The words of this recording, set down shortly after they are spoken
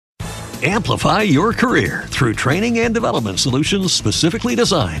Amplify your career through training and development solutions specifically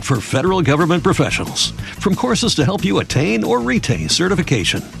designed for federal government professionals. From courses to help you attain or retain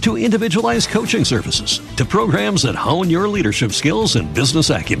certification, to individualized coaching services, to programs that hone your leadership skills and business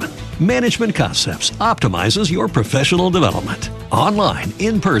acumen, Management Concepts optimizes your professional development. Online,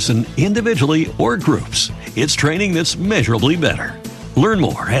 in person, individually, or groups, it's training that's measurably better. Learn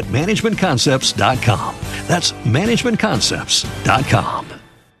more at managementconcepts.com. That's managementconcepts.com.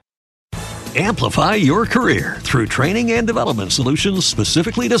 Amplify your career through training and development solutions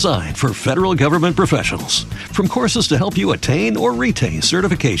specifically designed for federal government professionals. From courses to help you attain or retain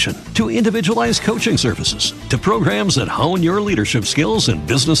certification, to individualized coaching services, to programs that hone your leadership skills and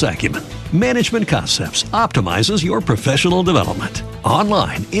business acumen, Management Concepts optimizes your professional development.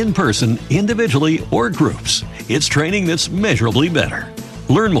 Online, in person, individually, or groups, it's training that's measurably better.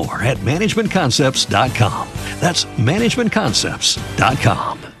 Learn more at managementconcepts.com. That's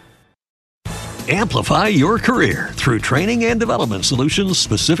managementconcepts.com. Amplify your career through training and development solutions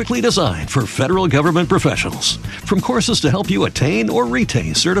specifically designed for federal government professionals. From courses to help you attain or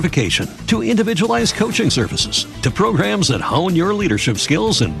retain certification, to individualized coaching services, to programs that hone your leadership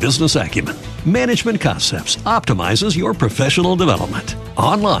skills and business acumen, Management Concepts optimizes your professional development.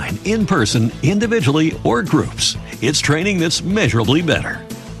 Online, in person, individually, or groups, it's training that's measurably better.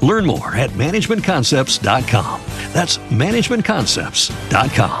 Learn more at managementconcepts.com. That's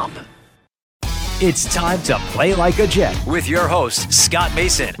managementconcepts.com. It's time to play like a Jet with your host, Scott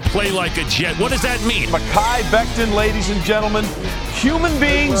Mason. Play like a Jet. What does that mean? Mekhi Becton, ladies and gentlemen. Human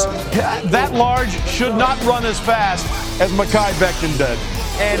beings that large should not run as fast as Mekhi Becton did.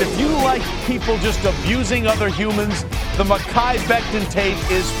 And if you like people just abusing other humans, the Mekhi Becton tape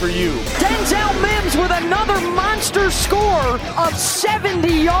is for you. Denzel Mims with another monster score of 70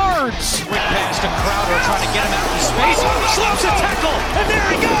 yards. Quick pass to Crowder trying to get him out of space. Slips a tackle, and there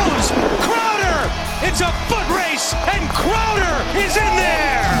he goes. Crowder! It's a foot race, and Crowder is in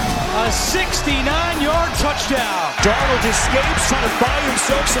there. A 69-yard touchdown. Darnold escapes, trying to buy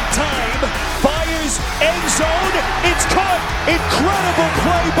himself some time. Fires, end zone, it's caught. Incredible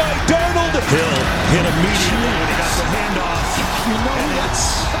play by Darnold. Hill hit immediately when he got the handoff. You know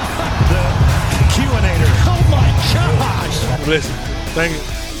that's the Q-inator. Oh my gosh. Listen, thank you.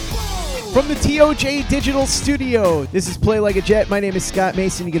 From the TOJ Digital Studio, this is Play Like a Jet. My name is Scott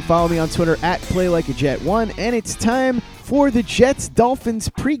Mason. You can follow me on Twitter at PlayLikeAJet1. And it's time for the Jets-Dolphins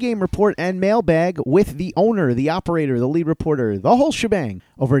pregame report and mailbag with the owner, the operator, the lead reporter, the whole shebang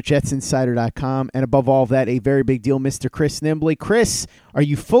over at JetsInsider.com. And above all of that, a very big deal, Mr. Chris Nimbley. Chris, are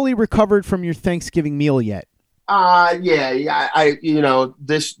you fully recovered from your Thanksgiving meal yet? Yeah.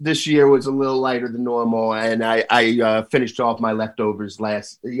 This year was a little lighter than normal, and I finished off my leftovers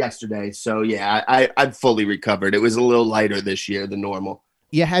yesterday. So yeah, I'm fully recovered. It was a little lighter this year than normal.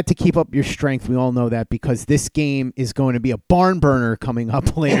 You had to keep up your strength. We all know that because this game is going to be a barn burner coming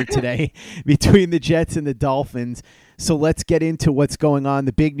up later today between the Jets and the Dolphins. So let's get into what's going on.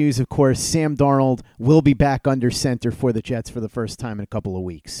 The big news, of course, Sam Darnold will be back under center for the Jets for the first time in a couple of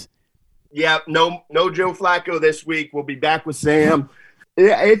weeks. Yeah, no Joe Flacco this week. We'll be back with Sam.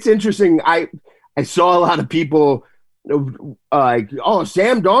 It's interesting. I saw a lot of people like,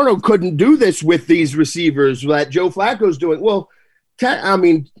 Sam Darnold couldn't do this with these receivers that Joe Flacco's doing. Well,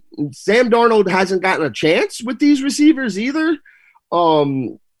 Sam Darnold hasn't gotten a chance with these receivers either.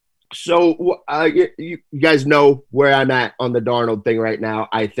 You guys know where I'm at on the Darnold thing right now.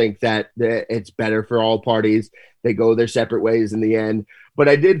 I think that it's better for all parties. They go their separate ways in the end. But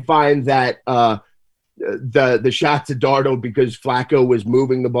I did find that the shots at Darnold, because Flacco was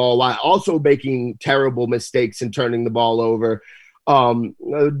moving the ball while also making terrible mistakes and turning the ball over.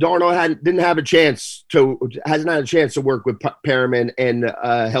 Darnold hasn't had a chance to work with Perriman and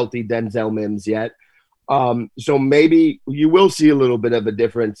healthy Denzel Mims yet. So maybe you will see a little bit of a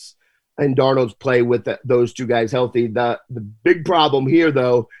difference in Darnold's play with those two guys healthy. The big problem here,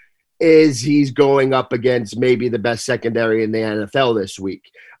 though, is he's going up against maybe the best secondary in the NFL this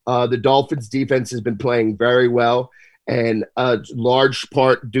week. The Dolphins defense has been playing very well, and a large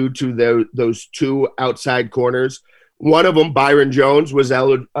part due to those two outside corners. One of them, Byron Jones, was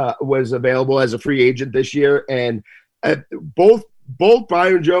available as a free agent this year, and both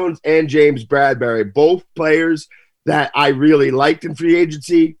Byron Jones and James Bradbury, both players that I really liked in free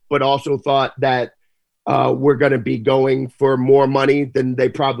agency, but also thought that we're going to be going for more money than they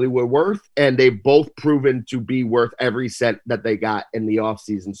probably were worth, and they've both proven to be worth every cent that they got in the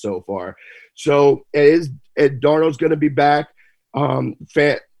offseason so far. So Darnold's going to be back.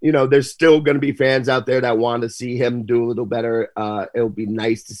 There's still going to be fans out there that want to see him do a little better. It'll be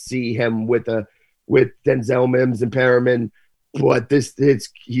nice to see him with Denzel Mims and Perriman but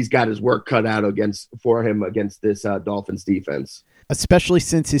he's got his work cut out for him against this Dolphins defense. Especially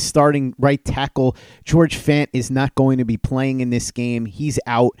since his starting right tackle, George Fant, is not going to be playing in this game. He's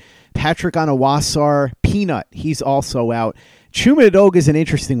out. Patrick Onwuasor, Peanut, he's also out. Chuma Edoga is an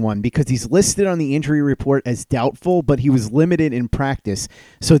interesting one because he's listed on the injury report as doubtful, but he was limited in practice.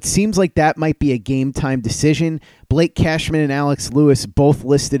 So it seems like that might be a game-time decision. Blake Cashman and Alex Lewis both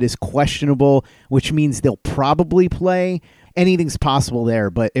listed as questionable, which means they'll probably play. Anything's possible there,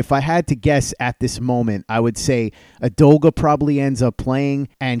 but if I had to guess at this moment, I would say Edoga probably ends up playing,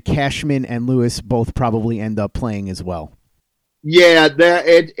 and Cashman and Lewis both probably end up playing as well. Yeah,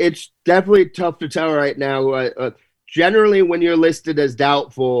 it's definitely tough to tell right now. Generally, when you're listed as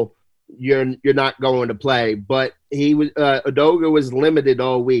doubtful, you're not going to play. But Edoga was limited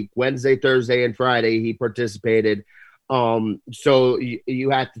all week. Wednesday, Thursday, and Friday he participated. So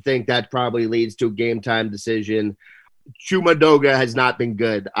you have to think that probably leads to a game time decision. Chuma Edoga has not been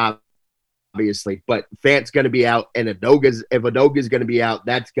good, obviously, but Fant's going to be out, and if Edoga's going to be out,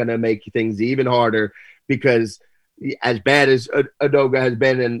 that's going to make things even harder because as bad as Edoga has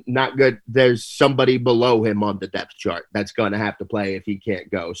been and not good, there's somebody below him on the depth chart that's going to have to play if he can't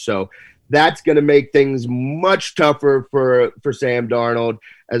go. So that's going to make things much tougher for Sam Darnold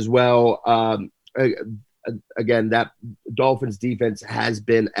as well. Again, that Dolphins defense has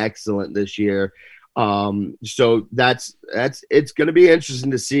been excellent this year. So it's going to be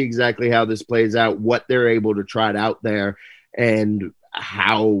interesting to see exactly how this plays out, what they're able to trot out there, and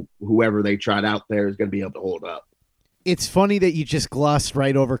how whoever they trot out there is going to be able to hold up. It's funny that you just glossed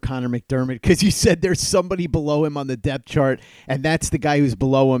right over Connor McDermott because you said there's somebody below him on the depth chart, and that's the guy who's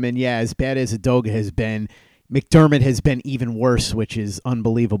below him. And yeah, as bad as Edoga has been, McDermott has been even worse, which is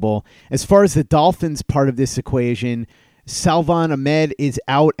unbelievable. As far as the Dolphins part of this equation, Salvon Ahmed is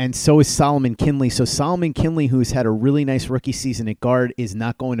out, and so is Solomon Kinley. So Solomon Kinley, who's had a really nice rookie season at guard, is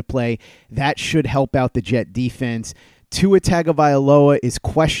not going to play. That should help out the Jet defense. Tua Tagovailoa is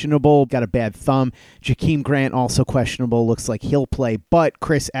questionable, got a bad thumb. Jakeem Grant also questionable, looks like he'll play. But,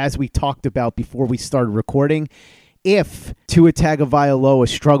 Chris, as we talked about before we started recording, if Tua Tagovailoa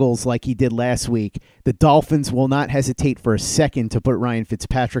struggles like he did last week, the Dolphins will not hesitate for a second to put Ryan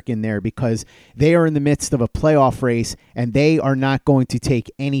Fitzpatrick in there because they are in the midst of a playoff race and they are not going to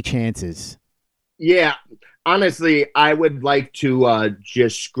take any chances. Yeah, honestly, I would like to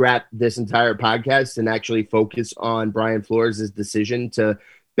just scrap this entire podcast and actually focus on Brian Flores' decision to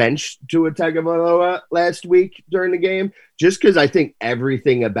bench Tua Tagovailoa last week during the game, just because I think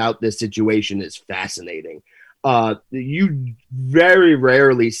everything about this situation is fascinating. You very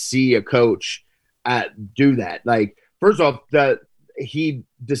rarely see a coach do that. Like, first off, he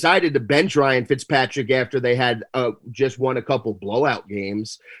decided to bench Ryan Fitzpatrick after they had just won a couple blowout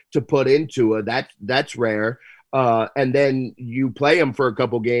games to put into it. That's rare. And then you play him for a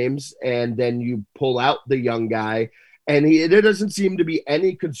couple games, and then you pull out the young guy. And there doesn't seem to be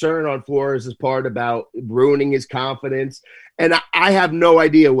any concern on Flores' part about ruining his confidence. And I have no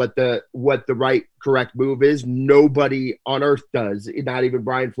idea what the right, correct move is. Nobody on earth does, not even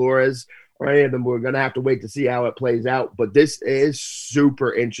Brian Flores or any of them. We're going to have to wait to see how it plays out. But this is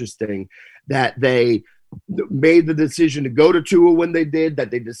super interesting that they made the decision to go to Tua when they did, that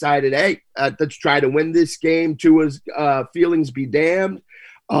they decided, hey, let's try to win this game. Tua's feelings be damned.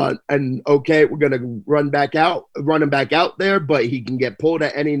 And okay, we're going to run him back out there, but he can get pulled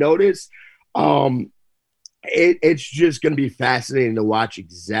at any notice. It's just going to be fascinating to watch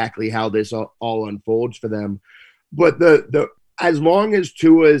exactly how this all unfolds for them. But as long as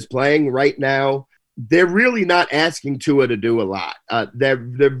Tua is playing right now, they're really not asking Tua to do a lot.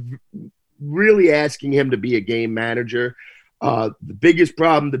 They're really asking him to be a game manager. The biggest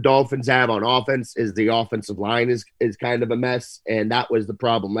problem the Dolphins have on offense is the offensive line is kind of a mess, and that was the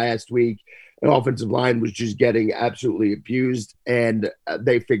problem last week. The offensive line was just getting absolutely abused, and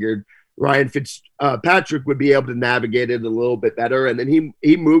they figured Ryan Fitzpatrick would be able to navigate it a little bit better, and then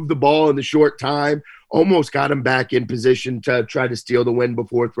he moved the ball in the short time, almost got him back in position to try to steal the win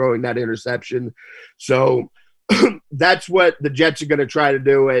before throwing that interception. So that's what the Jets are going to try to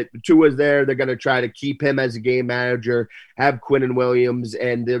do. Tua's there. They're going to try to keep him as a game manager, have Quinnen Williams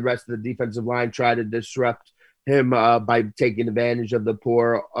and the rest of the defensive line try to disrupt him by taking advantage of the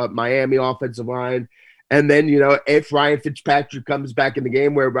poor Miami offensive line. And then, if Ryan Fitzpatrick comes back in the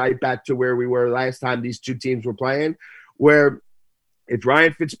game, we're right back to where we were last time these two teams were playing, where if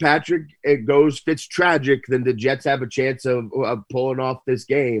Ryan Fitzpatrick goes Fitz-tragic, then the Jets have a chance of pulling off this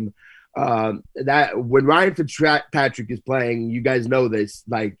game. That when Ryan Fitzpatrick is playing, you guys know this,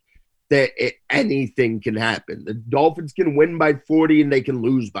 like anything can happen. The Dolphins can win by 40 and they can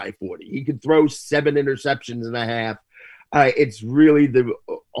lose by 40. He could throw 7 interceptions and a half. it's really the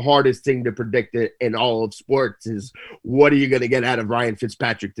hardest thing to predict in all of sports is what are you going to get out of Ryan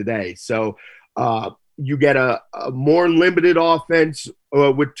Fitzpatrick today? So you get a more limited offense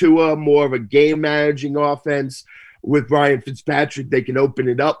with Tua, more of a game-managing offense. With Ryan Fitzpatrick, they can open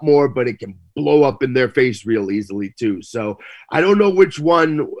it up more, but it can blow up in their face real easily too. So I don't know which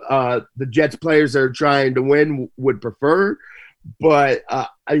one the Jets players that are trying to win would prefer, but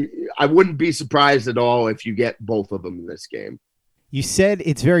I wouldn't be surprised at all if you get both of them in this game. You said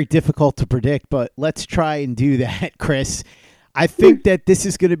it's very difficult to predict, but let's try and do that, Chris. I think that this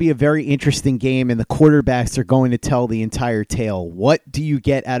is going to be a very interesting game, and the quarterbacks are going to tell the entire tale. What do you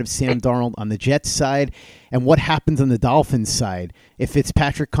get out of Sam Darnold on the Jets side, and what happens on the Dolphins side? If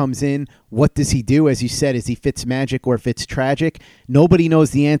Fitzpatrick comes in, what does he do? As you said, is he Fitzmagic or Fitztragic? Nobody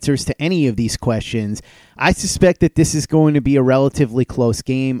knows the answers to any of these questions. I suspect that this is going to be a relatively close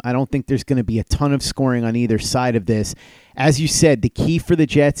game. I don't think there's going to be a ton of scoring on either side of this. As you said, the key for the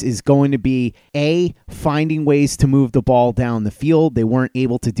Jets is going to be, A, finding ways to move the ball down the field. They weren't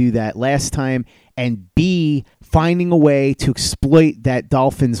able to do that last time. And B, finding a way to exploit that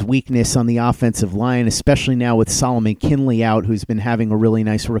Dolphins' weakness on the offensive line, especially now with Solomon Kinley out, who's been having a really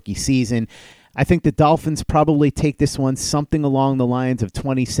nice rookie season. I think the Dolphins probably take this one something along the lines of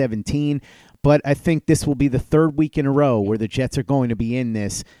 2017, but I think this will be the third week in a row where the Jets are going to be in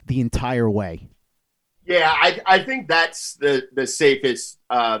this the entire way. Yeah, I think that's the safest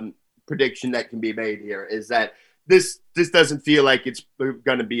prediction that can be made here is that this doesn't feel like it's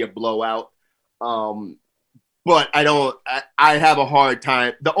going to be a blowout. But I have a hard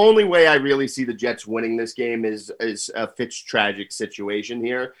time. The only way I really see the Jets winning this game is a Fitztragic situation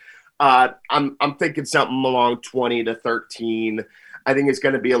here. I'm thinking something along 20-13. I think it's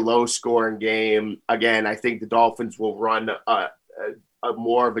going to be a low scoring game. Again, I think the Dolphins will run a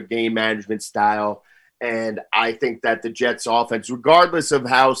more of a game management style. And I think that the Jets offense, regardless of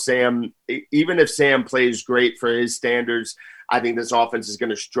how even if Sam plays great for his standards, I think this offense is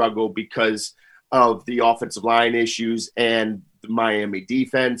going to struggle because of the offensive line issues and the Miami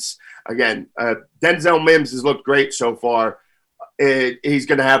defense. Again, Denzel Mims has looked great so far. He's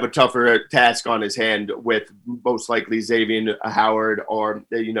going to have a tougher task on his hand with most likely Xavier Howard or,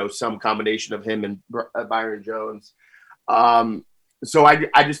 some combination of him and Byron Jones. So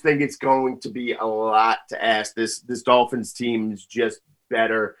I just think it's going to be a lot to ask. This Dolphins team is just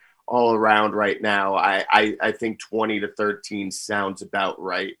better all around right now. I think 20-13 sounds about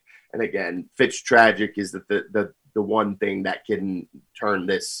right. And again, Fitztragic is the one thing that can turn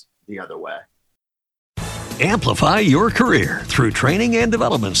this the other way. Amplify your career through training and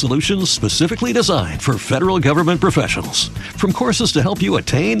development solutions specifically designed for federal government professionals. From courses to help you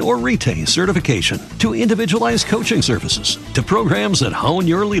attain or retain certification, to individualized coaching services, to programs that hone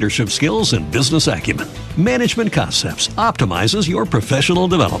your leadership skills and business acumen, Management Concepts optimizes your professional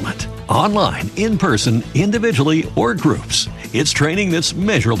development. Online, in person, individually, or groups, it's training that's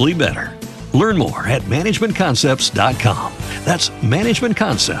measurably better. Learn more at managementconcepts.com. That's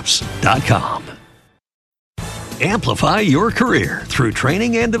managementconcepts.com. Amplify your career through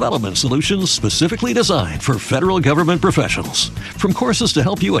training and development solutions specifically designed for federal government professionals. From courses to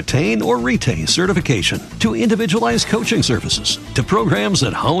help you attain or retain certification, to individualized coaching services, to programs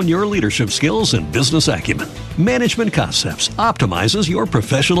that hone your leadership skills and business acumen, Management Concepts optimizes your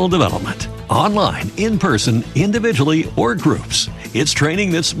professional development. Online, in person, individually, or groups, it's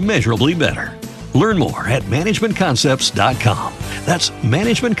training that's measurably better. Learn more at managementconcepts.com. That's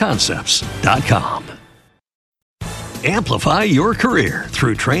managementconcepts.com. Amplify your career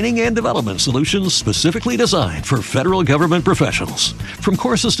through training and development solutions specifically designed for federal government professionals. From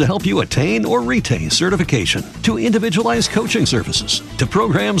courses to help you attain or retain certification, to individualized coaching services, to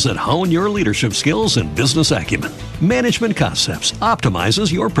programs that hone your leadership skills and business acumen, Management Concepts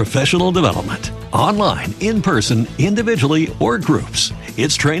optimizes your professional development. Online, in person, individually, or groups,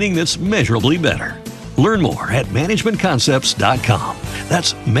 it's training that's measurably better. Learn more at managementconcepts.com.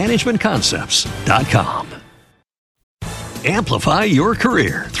 That's managementconcepts.com. Amplify your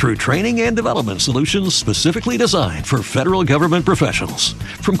career through training and development solutions specifically designed for federal government professionals.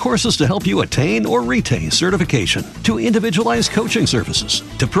 From courses to help you attain or retain certification, to individualized coaching services,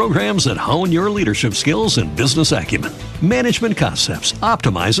 to programs that hone your leadership skills and business acumen, Management Concepts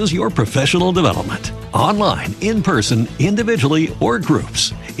optimizes your professional development. Online, in person, individually, or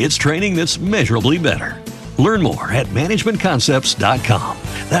groups, it's training that's measurably better. Learn more at managementconcepts.com.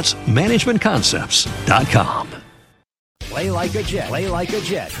 That's managementconcepts.com. Play like a Jet. Play like a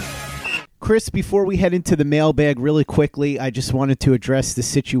Jet. Chris, before we head into the mailbag really quickly, I just wanted to address the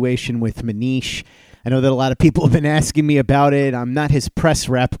situation with Manish. I know that a lot of people have been asking me about it. I'm not his press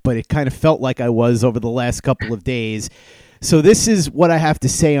rep, but it kind of felt like I was over the last couple of days. So this is what I have to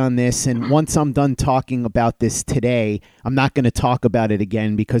say on this, and once I'm done talking about this today, I'm not going to talk about it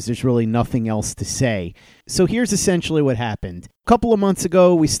again because there's really nothing else to say. So here's essentially what happened. A couple of months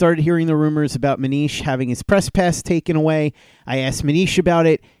ago, we started hearing the rumors about Manish having his press pass taken away. I asked Manish about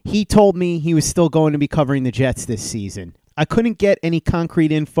it. He told me he was still going to be covering the Jets this season. I couldn't get any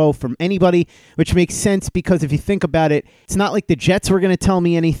concrete info from anybody, which makes sense because if you think about it, it's not like the Jets were going to tell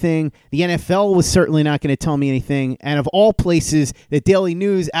me anything. The NFL was certainly not going to tell me anything. And of all places, the Daily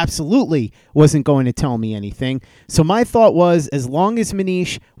News absolutely wasn't going to tell me anything. So my thought was, as long as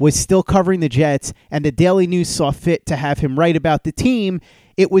Manish was still covering the Jets and the Daily News saw fit to have him write about the team,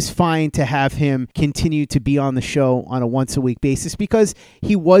 it was fine to have him continue to be on the show on a once-a-week basis because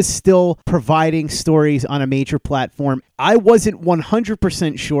he was still providing stories on a major platform. I wasn't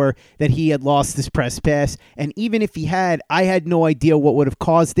 100% sure that he had lost his press pass, and even if he had, I had no idea what would have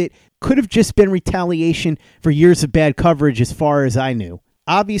caused it. Could have just been retaliation for years of bad coverage as far as I knew.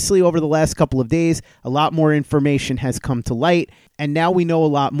 Obviously, over the last couple of days, a lot more information has come to light, and now we know a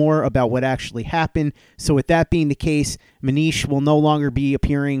lot more about what actually happened. So with that being the case, Manish will no longer be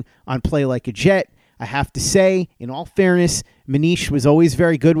appearing on Play Like a Jet. I have to say, in all fairness, Manish was always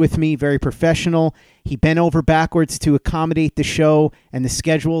very good with me, very professional. He bent over backwards to accommodate the show and the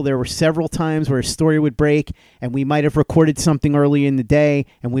schedule. There were several times where a story would break, and we might have recorded something early in the day,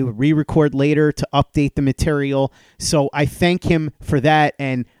 and we would re-record later to update the material. So I thank him for that,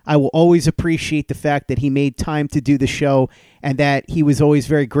 and I will always appreciate the fact that he made time to do the show and that he was always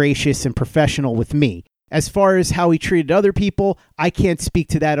very gracious and professional with me. As far as how he treated other people, I can't speak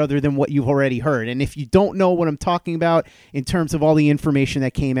to that other than what you've already heard. And if you don't know what I'm talking about in terms of all the information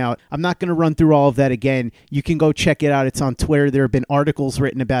that came out, I'm not going to run through all of that again. You can go check it out. It's on Twitter. There have been articles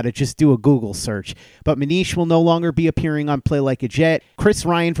written about it. Just do a Google search. But Manish will no longer be appearing on Play Like a Jet. Chris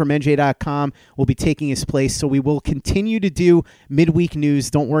Ryan from NJ.com will be taking his place. So we will continue to do midweek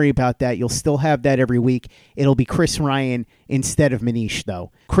news. Don't worry about that. You'll still have that every week. It'll be Chris Ryan instead of Manish,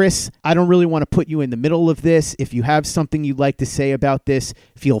 though. Chris, I don't really want to put you in the middle of this. If you have something you'd like to say about this,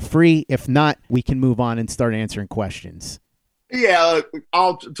 feel free. If not, we can move on and start answering questions. Yeah,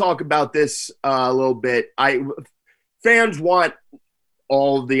 I'll talk about this a little bit. Fans want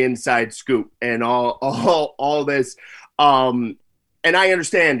all the inside scoop and all this, and I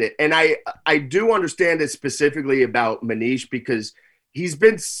understand it. And I do understand it specifically about Manish because he's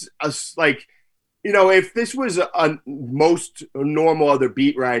been like, you know, if this was most normal other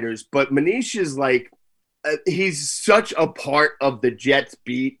beat writers, but Manish is like, he's such a part of the Jets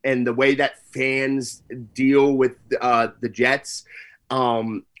beat and the way that fans deal with the Jets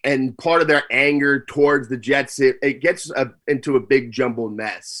and part of their anger towards the Jets, it gets into a big jumbled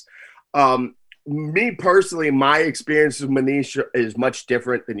mess. Me personally, my experience with Manish is much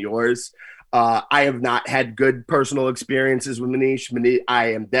different than yours. I have not had good personal experiences with Manish.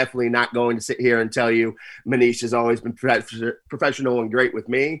 I am definitely not going to sit here and tell you Manish has always been professional and great with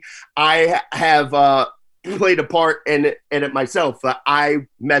me. I have played a part in it myself. I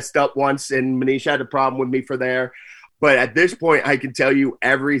messed up once and Manish had a problem with me for there. But at this point, I can tell you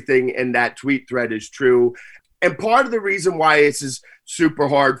everything in that tweet thread is true. And part of the reason why this is super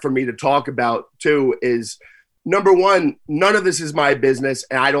hard for me to talk about, too, is number one, none of this is my business,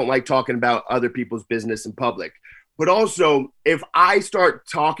 and I don't like talking about other people's business in public. But also, if I start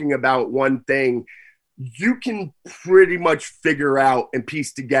talking about one thing, you can pretty much figure out and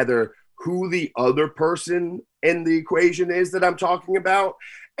piece together who the other person in the equation is that I'm talking about.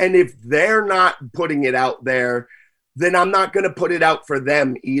 And if they're not putting it out there, then I'm not going to put it out for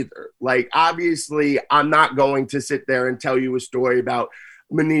them either. Like, obviously, I'm not going to sit there and tell you a story about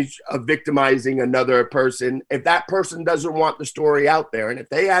Manish victimizing another person if that person doesn't want the story out there. And if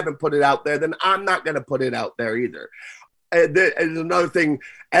they haven't put it out there, then I'm not going to put it out there either. And another thing,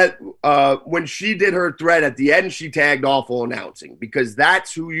 when she did her thread at the end, she tagged Awful Announcing because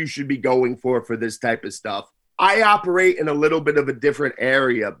that's who you should be going for this type of stuff. I operate in a little bit of a different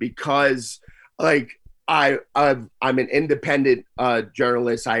area because, like, I'm an independent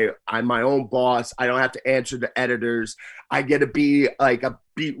journalist. I'm my own boss. I don't have to answer to editors. I get to be like a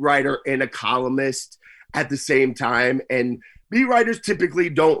beat writer and a columnist at the same time. And beat writers typically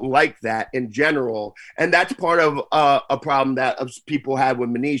don't like that in general. And that's part of a problem that people have with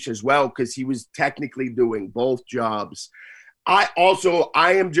Manish as well, because he was technically doing both jobs. I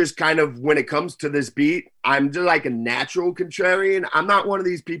am just kind of, when it comes to this beat, I'm just like a natural contrarian. I'm not one of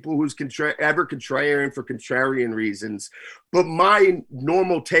these people who's ever contrarian for contrarian reasons. But my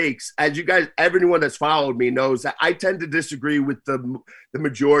normal takes, as you guys, everyone that's followed me knows, that I tend to disagree with the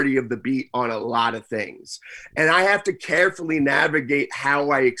majority of the beat on a lot of things. And I have to carefully navigate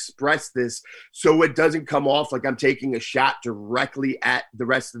how I express this so it doesn't come off like I'm taking a shot directly at the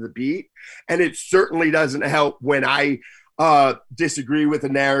rest of the beat. And it certainly doesn't help when I disagree with a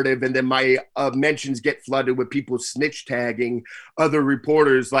narrative and then my mentions get flooded with people snitch tagging other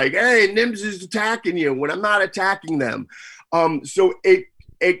reporters like, hey, Nims is attacking you, when I'm not attacking them. So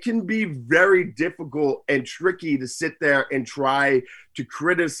it can be very difficult and tricky to sit there and try to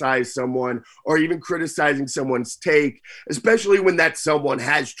criticize someone or even criticizing someone's take, especially when that someone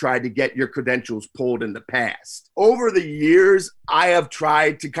has tried to get your credentials pulled in the past. Over the years, I have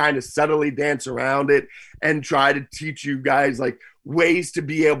tried to kind of subtly dance around it and try to teach you guys like ways to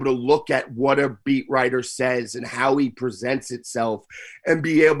be able to look at what a beat writer says and how he presents itself and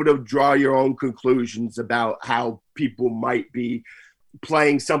be able to draw your own conclusions about how people might be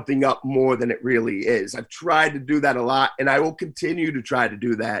playing something up more than it really is. I've tried to do that a lot, and I will continue to try to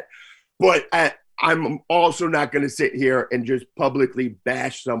do that. But I'm also not going to sit here and just publicly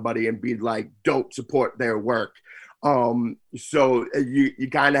bash somebody and be like, don't support their work. So you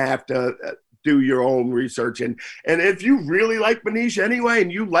kind of have to do your own research. And if you really like Manish anyway,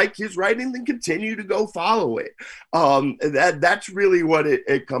 and you like his writing, then continue to go follow it. That's really what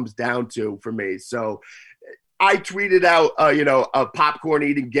it comes down to for me. So I tweeted out, a popcorn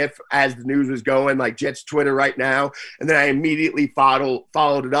eating GIF as the news was going, like Jets Twitter right now. And then I immediately followed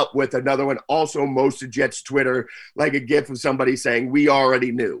it up with another one, also most of Jets Twitter, like a GIF of somebody saying, we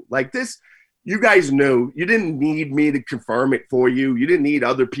already knew. Like this, you guys knew. You didn't need me to confirm it for you. You didn't need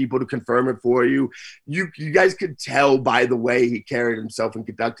other people to confirm it for you. You guys could tell by the way he carried himself and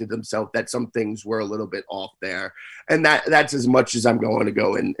conducted himself that some things were a little bit off there. And that's as much as I'm going to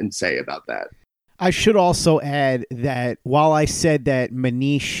go and say about that. I should also add that while I said that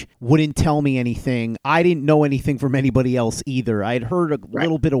Manish wouldn't tell me anything, I didn't know anything from anybody else either. I had heard a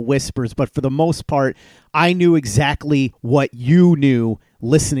little bit of whispers, but for the most part, I knew exactly what you knew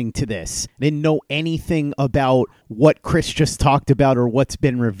listening to this. I didn't know anything about what Chris just talked about or what's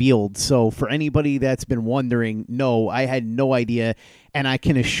been revealed. So for anybody that's been wondering, no, I had no idea. And I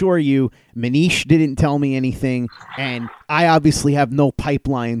can assure you, Manish didn't tell me anything. And I obviously have no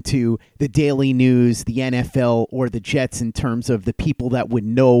pipeline to the Daily News, the NFL, or the Jets in terms of the people that would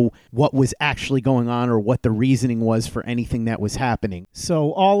know what was actually going on or what the reasoning was for anything that was happening.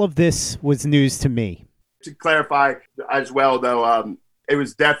 So all of this was news to me. To clarify as well, though, it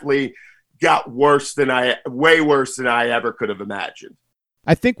was definitely got way worse than I ever could have imagined.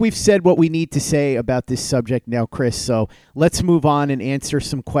 I think we've said what we need to say about this subject now, Chris, so let's move on and answer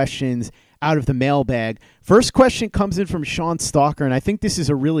some questions out of the mailbag. First question comes in from Sean Stalker, and I think this is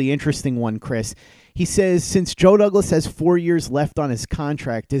a really interesting one, Chris. He says, since Joe Douglas has 4 years left on his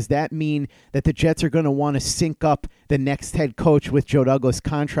contract, does that mean that the Jets are going to want to sync up the next head coach with Joe Douglas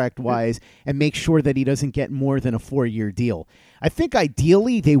contract-wise and make sure that he doesn't get more than a 4-year deal? I think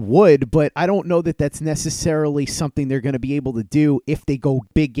ideally they would, but I don't know that that's necessarily something they're going to be able to do if they go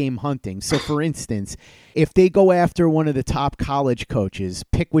big game hunting. So, for instance, if they go after one of the top college coaches,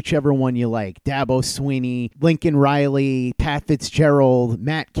 pick whichever one you like, Dabo Swinney, Lincoln Riley, Pat Fitzgerald,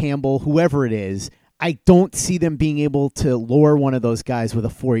 Matt Campbell, whoever it is, I don't see them being able to lure one of those guys with a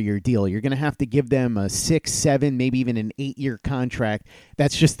 4-year deal. You're going to have to give them a 6, 7, maybe even an 8-year contract.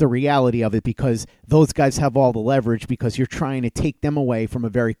 That's just the reality of it because those guys have all the leverage because you're trying to take them away from a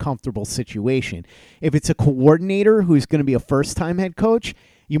very comfortable situation. If it's a coordinator who's going to be a first-time head coach,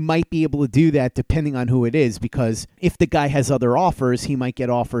 you might be able to do that depending on who it is, because if the guy has other offers, he might get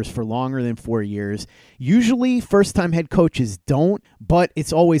offers for longer than 4 years. Usually first-time head coaches don't, but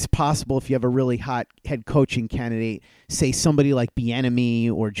it's always possible if you have a really hot head coaching candidate, say somebody like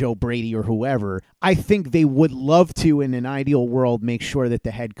Bieniemy or Joe Brady or whoever. I think they would love to, in an ideal world, make sure that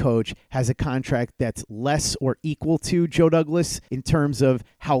the head coach has a contract that's less or equal to Joe Douglas in terms of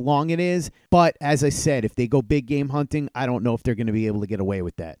how long it is. But as I said, if they go big game hunting, I don't know if they're going to be able to get away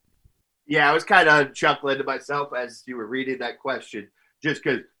with that. Yeah, I was kind of chuckling to myself as you were reading that question, just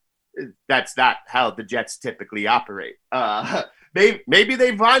because that's not how the Jets typically operate. Maybe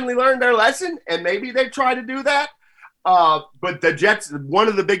they finally learned their lesson, and maybe they try to do that. But the Jets, one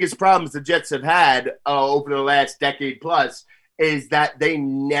of the biggest problems the Jets have had over the last decade plus is that they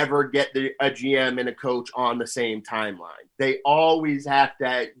never get a GM and a coach on the same timeline. They always have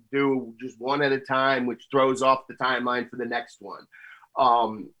to do just one at a time, which throws off the timeline for the next one.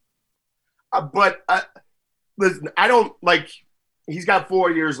 But listen, I don't like. He's got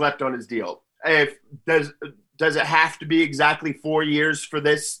 4 years left on his deal. Does it have to be exactly 4 years for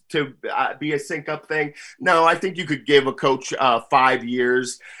this to be a sync-up thing? No, I think you could give a coach 5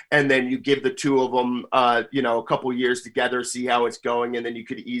 years, and then you give the two of them, a couple years together, see how it's going, and then you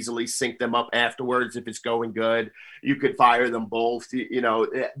could easily sync them up afterwards if it's going good. You could fire them both.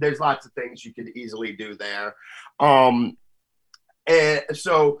 There's lots of things you could easily do there. And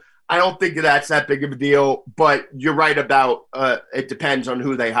so I don't think that's that big of a deal, but you're right about it depends on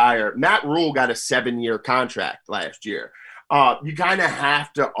who they hire. Matt Rule got a 7-year contract last year. You kind of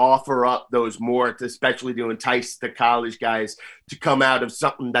have to offer up those more, especially to entice the college guys to come out of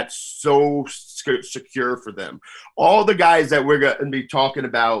something that's so secure for them. All the guys that we're going to be talking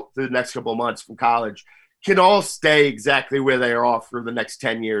about for the next couple of months from college can all stay exactly where they are for the next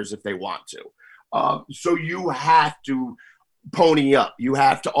 10 years if they want to. So you have to pony up. You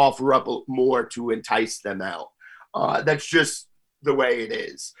have to offer up more to entice them out. That's just the way it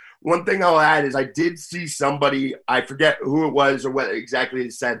is. One thing I'll add is I did see somebody, I forget who it was or what exactly they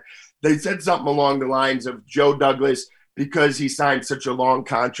said. They said something along the lines of Joe Douglas, because he signed such a long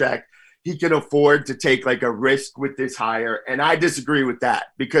contract, he can afford to take like a risk with this hire. And I disagree with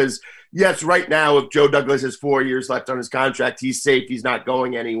that because, yes, right now, if Joe Douglas has 4 years left on his contract, he's safe. He's not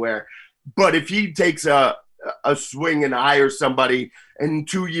going anywhere. But if he takes a swing and hire somebody and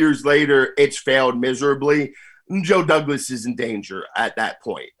 2 years later it's failed miserably, Joe Douglas is in danger at that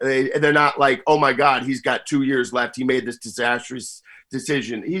point. They're not like, oh my God, he's got 2 years left. He made this disastrous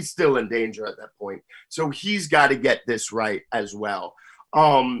decision. He's still in danger at that point. So he's got to get this right as well.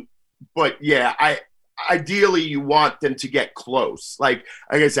 But yeah, ideally you want them to get close. Like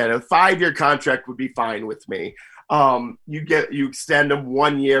I said, a 5-year contract would be fine with me. You extend them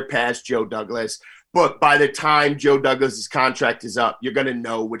 1 year past Joe Douglas. But by the time Joe Douglas's contract is up, you're going to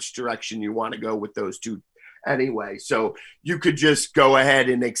know which direction you want to go with those two anyway. So you could just go ahead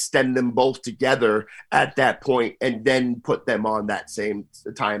and extend them both together at that point and then put them on that same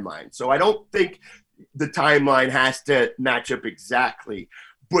timeline. So I don't think the timeline has to match up exactly,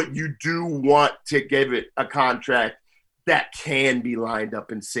 but you do want to give it a contract that can be lined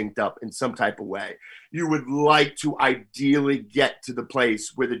up and synced up in some type of way. You would like to ideally get to the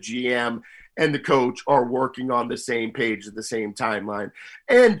place where the GM and the coach are working on the same page at the same timeline.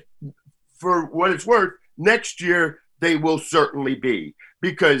 And for what it's worth, next year they will certainly be,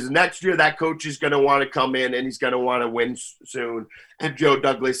 because next year that coach is going to want to come in and he's going to want to win soon. And Joe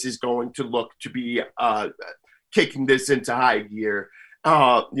Douglas is going to look to be kicking this into high gear.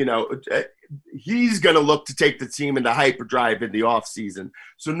 He's going to look to take the team into hyperdrive in the offseason.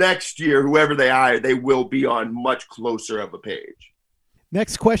 So next year, whoever they hire, they will be on much closer of a page.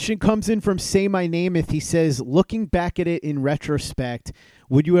 Next question comes in from Say My Nameth. He says, looking back at it in retrospect,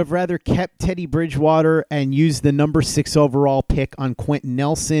 would you have rather kept Teddy Bridgewater and used the number 6 overall pick on Quentin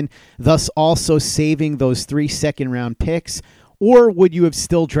Nelson, thus also saving those 3 second-round picks, or would you have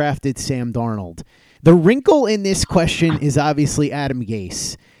still drafted Sam Darnold? The wrinkle in this question is obviously Adam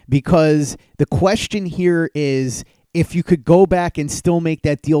Gase, because the question here is if you could go back and still make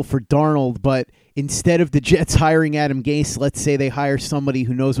that deal for Darnold, but instead of the Jets hiring Adam Gase, let's say they hire somebody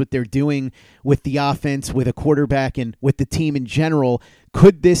who knows what they're doing with the offense, with a quarterback, and with the team in general,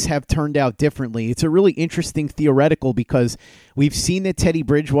 could this have turned out differently? It's a really interesting theoretical because we've seen that Teddy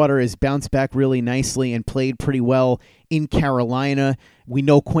Bridgewater has bounced back really nicely and played pretty well in Carolina. We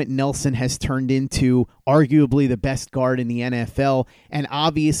know Quentin Nelson has turned into arguably the best guard in the NFL, and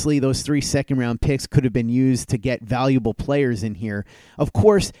obviously those 3 second-round picks could have been used to get valuable players in here. Of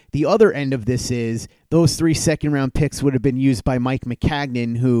course, the other end of this is those 3 second-round picks would have been used by Mike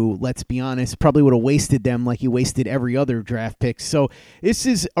Maccagnan, who, let's be honest, probably would have wasted them like he wasted every other draft pick. So this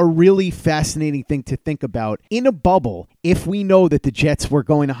is a really fascinating thing to think about. In a bubble, if we know that the Jets were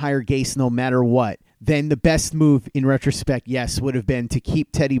going to hire Gase no matter what, then the best move in retrospect, yes, would have been to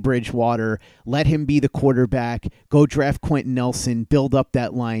keep Teddy Bridgewater, let him be the quarterback, go draft Quentin Nelson, build up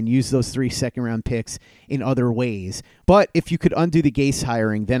that line, use those 3 second-round picks in other ways. But if you could undo the Gase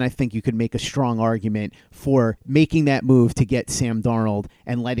hiring, then I think you could make a strong argument for making that move to get Sam Darnold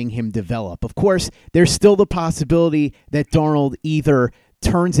and letting him develop. Of course, there's still the possibility that Darnold either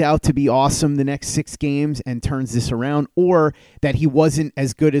turns out to be awesome the next 6 games and turns this around, or that he wasn't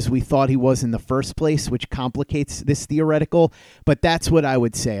as good as we thought he was in the first place, which complicates this theoretical. But that's what I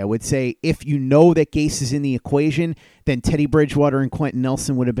would say. I would say if you know that Gase is in the equation, then Teddy Bridgewater and Quentin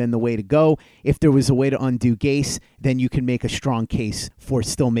Nelson would have been the way to go. If there was a way to undo Gase, then you can make a strong case for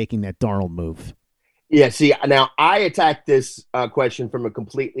still making that Darnold move. Yeah, see, now I attacked this question from a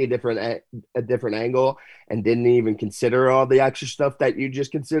completely different angle and didn't even consider all the extra stuff that you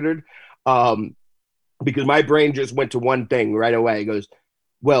just considered. because my brain just went to one thing right away. It goes,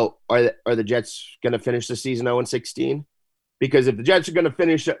 well, are the Jets going to finish the season 0-16? Because if the Jets are going to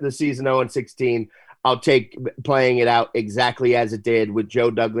finish the season 0-16, I'll take playing it out exactly as it did with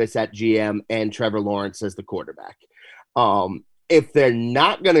Joe Douglas at GM and Trevor Lawrence as the quarterback. If they're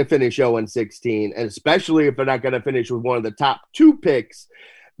not going to finish 0-16, and especially if they're not going to finish with one of the top 2 picks,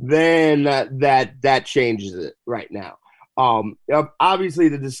 then that changes it right now. Obviously,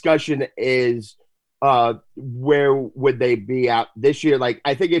 the discussion is where would they be out this year? Like,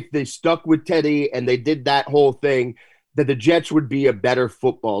 I think if they stuck with Teddy and they did that whole thing, that the Jets would be a better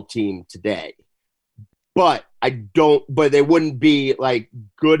football team today. But they wouldn't be like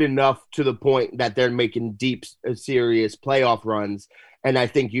good enough to the point that they're making deep, serious playoff runs. And I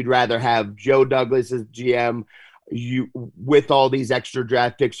think you'd rather have Joe Douglas as GM, with all these extra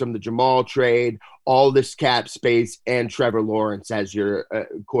draft picks from the Jamal trade, all this cap space, and Trevor Lawrence as your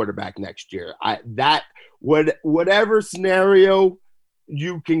quarterback next year. Whatever scenario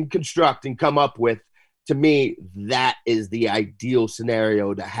you can construct and come up with, to me, that is the ideal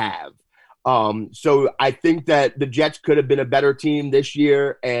scenario to have. So I think that the Jets could have been a better team this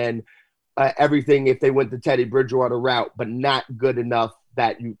year and everything if they went the Teddy Bridgewater route, but not good enough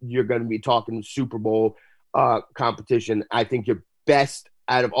that you're going to be talking Super Bowl competition. I think your best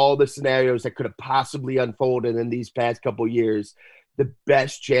out of all the scenarios that could have possibly unfolded in these past couple of years, the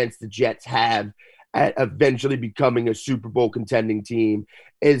best chance the Jets have at eventually becoming a Super Bowl contending team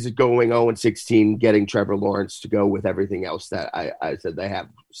is going 0-16, getting Trevor Lawrence to go with everything else that I said they have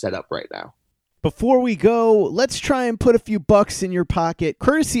set up right now. Before we go, let's try and put a few bucks in your pocket,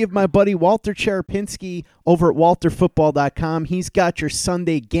 courtesy of my buddy Walter Cherepinski over at walterfootball.com. He's got your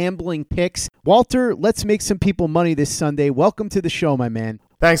Sunday gambling picks. Walter, let's make some people money this Sunday. Welcome to the show, my man.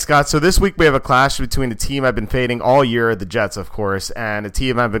 Thanks, Scott. So this week we have a clash between a team I've been fading all year, the Jets, of course, and a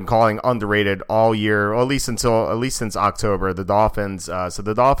team I've been calling underrated all year, or at least since October, the Dolphins. So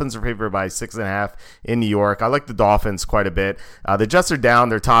the Dolphins are favored by 6.5 in New York. I like the Dolphins quite a bit. The Jets are down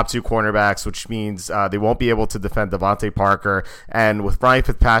their top 2 cornerbacks, which means they won't be able to defend Devontae Parker. And with Ryan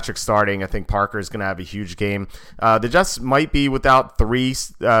Fitzpatrick starting, I think Parker is going to have a huge game. The Jets might be without three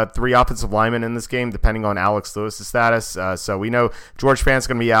offensive linemen in this game, depending on Alex Lewis' status. So we know George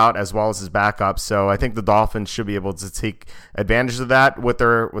Fant's going to be out as well as his backup, so I think the Dolphins should be able to take advantage of that with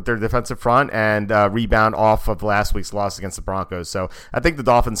their defensive front and rebound off of last week's loss against the Broncos. So I think the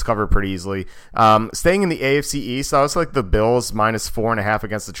Dolphins cover pretty easily. Staying in the AFC East, I was like the Bills minus 4.5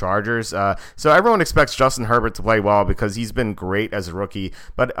 against the Chargers. So everyone expects Justin Herbert to play well because he's been great as a rookie,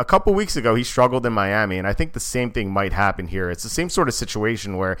 but a couple weeks ago he struggled in Miami, and I think the same thing might happen here. It's the same sort of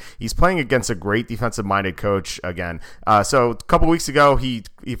situation where he's playing against a great defensive-minded coach again. So a couple weeks ago he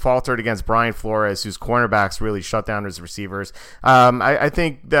faltered against Brian Flores, whose cornerbacks really shut down his receivers. I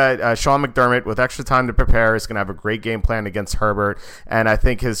think that Sean McDermott, with extra time to prepare, is going to have a great game plan against Herbert, and I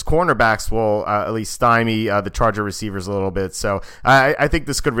think his cornerbacks will at least stymie the Charger receivers a little bit. So I think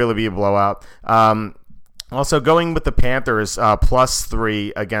this could really be a blowout. Also, going with the Panthers,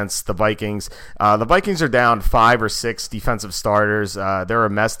 +3 against the Vikings. The Vikings are down 5 or 6 defensive starters. They're a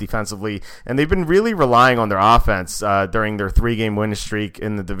mess defensively, and they've been really relying on their offense during their 3-game win streak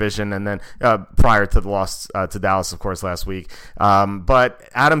in the division, and then prior to the loss to Dallas, of course, last week. But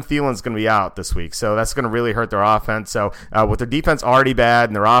Adam Thielen's going to be out this week, so that's going to really hurt their offense. So with their defense already bad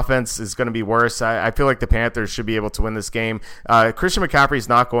and their offense is going to be worse, I feel like the Panthers should be able to win this game. Christian McCaffrey is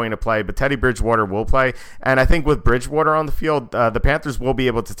not going to play, but Teddy Bridgewater will play. And I think with Bridgewater on the field, the Panthers will be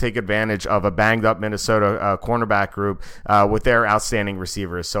able to take advantage of a banged-up Minnesota cornerback group with their outstanding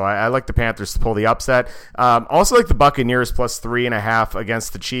receivers. So I like the Panthers to pull the upset. Also like the Buccaneers +3.5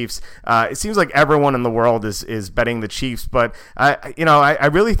 against the Chiefs. It seems like everyone in the world is betting the Chiefs, but I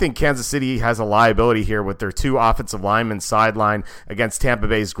really think Kansas City has a liability here with their 2 offensive linemen sideline against Tampa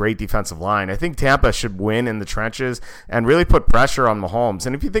Bay's great defensive line. I think Tampa should win in the trenches and really put pressure on Mahomes.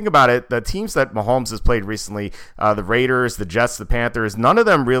 And if you think about it, the teams that Mahomes has played recently, the Raiders, the Jets, the Panthers, none of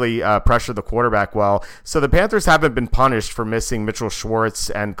them really pressure the quarterback well. So the Panthers haven't been punished for missing Mitchell Schwartz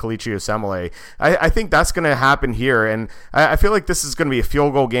and Kalichi Osemele. I think that's going to happen here, and I feel like this is going to be a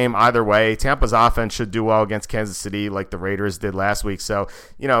field goal game either way. Tampa's offense should do well against Kansas City like the Raiders did last week. So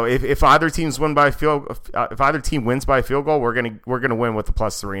if either teams win by if either team wins by a field goal, we're gonna win with the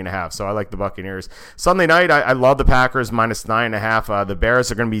 +3.5. So I like the Buccaneers. Sunday night, I love the Packers -9.5. The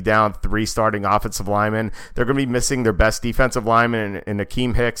Bears are going to be down 3 starting offensive linemen. linemen. They're going to be missing their best defensive lineman in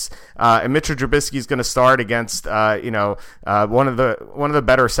Akeem Hicks. And Mitchell Trubisky is going to start against one of the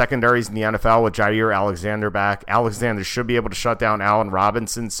better secondaries in the NFL with Jair Alexander back. Alexander should be able to shut down Allen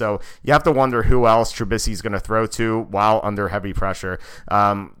Robinson. So you have to wonder who else Trubisky is going to throw to while under heavy pressure.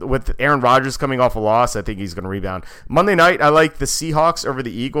 With Aaron Rodgers coming off a loss, I think he's going to rebound. Monday night, I like the Seahawks over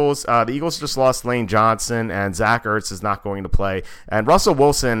the Eagles. The Eagles just lost Lane Johnson, and Zach Ertz is not going to play. And Russell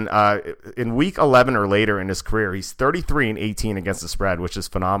Wilson, in week 11 or later in his career, he's 33-18 against the spread, which is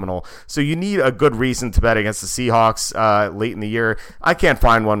phenomenal. So you need a good reason to bet against the Seahawks late in the year. I can't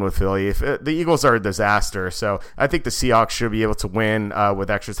find one with Philly. The Eagles are a disaster, so I think the Seahawks should be able to win with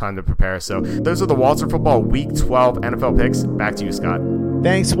extra time to prepare. So those are the Walter Football Week 12 NFL picks. Back to you, Scott.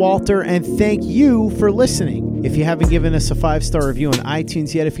 Thanks, Walter, and thank you for listening. If you haven't given us a 5-star review on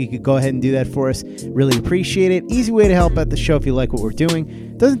iTunes yet, if you could go ahead and do that for us, really appreciate it. Easy way to help out the show if you like what we're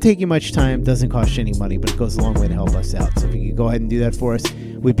doing. Doesn't take you much time, doesn't cost you any money, but it goes a long way to help us out. So if you could go ahead and do that for us,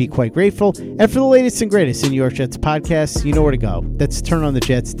 we'd be quite grateful. And for the latest and greatest in New York Jets podcasts, you know where to go. That's Turn on the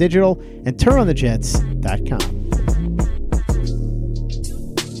Jets Digital and turnonthejets.com.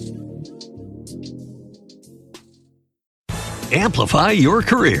 Amplify your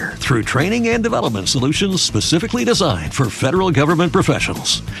career through training and development solutions specifically designed for federal government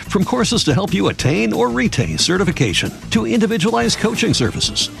professionals. From courses to help you attain or retain certification, to individualized coaching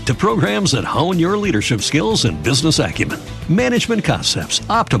services, to programs that hone your leadership skills and business acumen, Management Concepts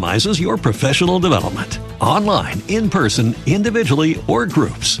optimizes your professional development. Online, in person, individually, or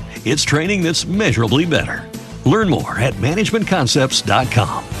groups, it's training that's measurably better. Learn more at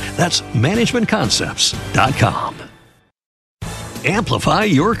managementconcepts.com. That's managementconcepts.com. Amplify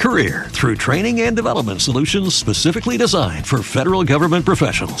your career through training and development solutions specifically designed for federal government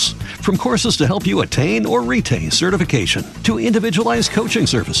professionals. From courses to help you attain or retain certification, to individualized coaching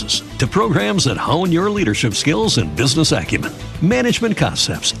services, to programs that hone your leadership skills and business acumen, Management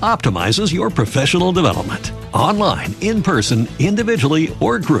Concepts optimizes your professional development. Online, in person, individually,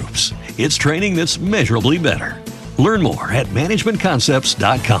 or groups, it's training that's measurably better. Learn more at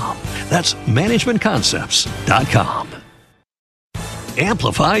managementconcepts.com. That's managementconcepts.com.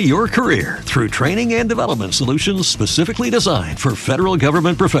 Amplify your career through training and development solutions specifically designed for federal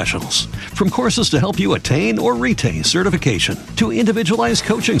government professionals. From courses to help you attain or retain certification, to individualized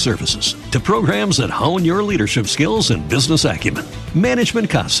coaching services, to programs that hone your leadership skills and business acumen, Management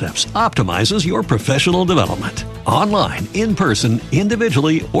Concepts optimizes your professional development. Online, in person,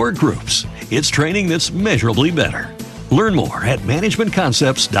 individually, or groups, it's training that's measurably better. Learn more at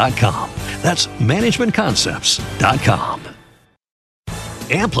managementconcepts.com. That's managementconcepts.com.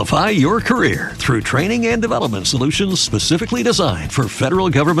 Amplify your career through training and development solutions specifically designed for federal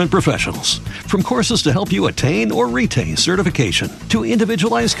government professionals. From courses to help you attain or retain certification, to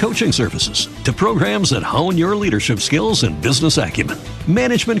individualized coaching services, to programs that hone your leadership skills and business acumen,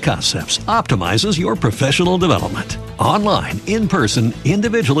 Management Concepts optimizes your professional development. Online, in person,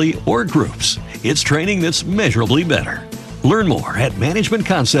 individually, or groups, it's training that's measurably better. Learn more at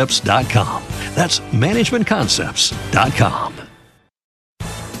managementconcepts.com. That's managementconcepts.com.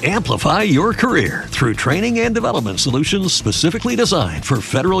 Amplify your career through training and development solutions specifically designed for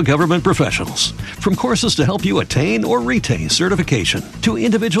federal government professionals. From courses to help you attain or retain certification, to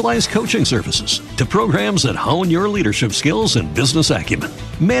individualized coaching services, to programs that hone your leadership skills and business acumen,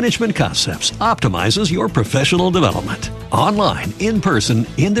 Management Concepts optimizes your professional development. Online, in person,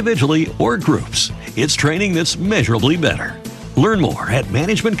 individually, or groups, it's training that's measurably better. Learn more at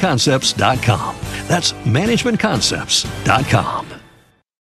managementconcepts.com. That's managementconcepts.com.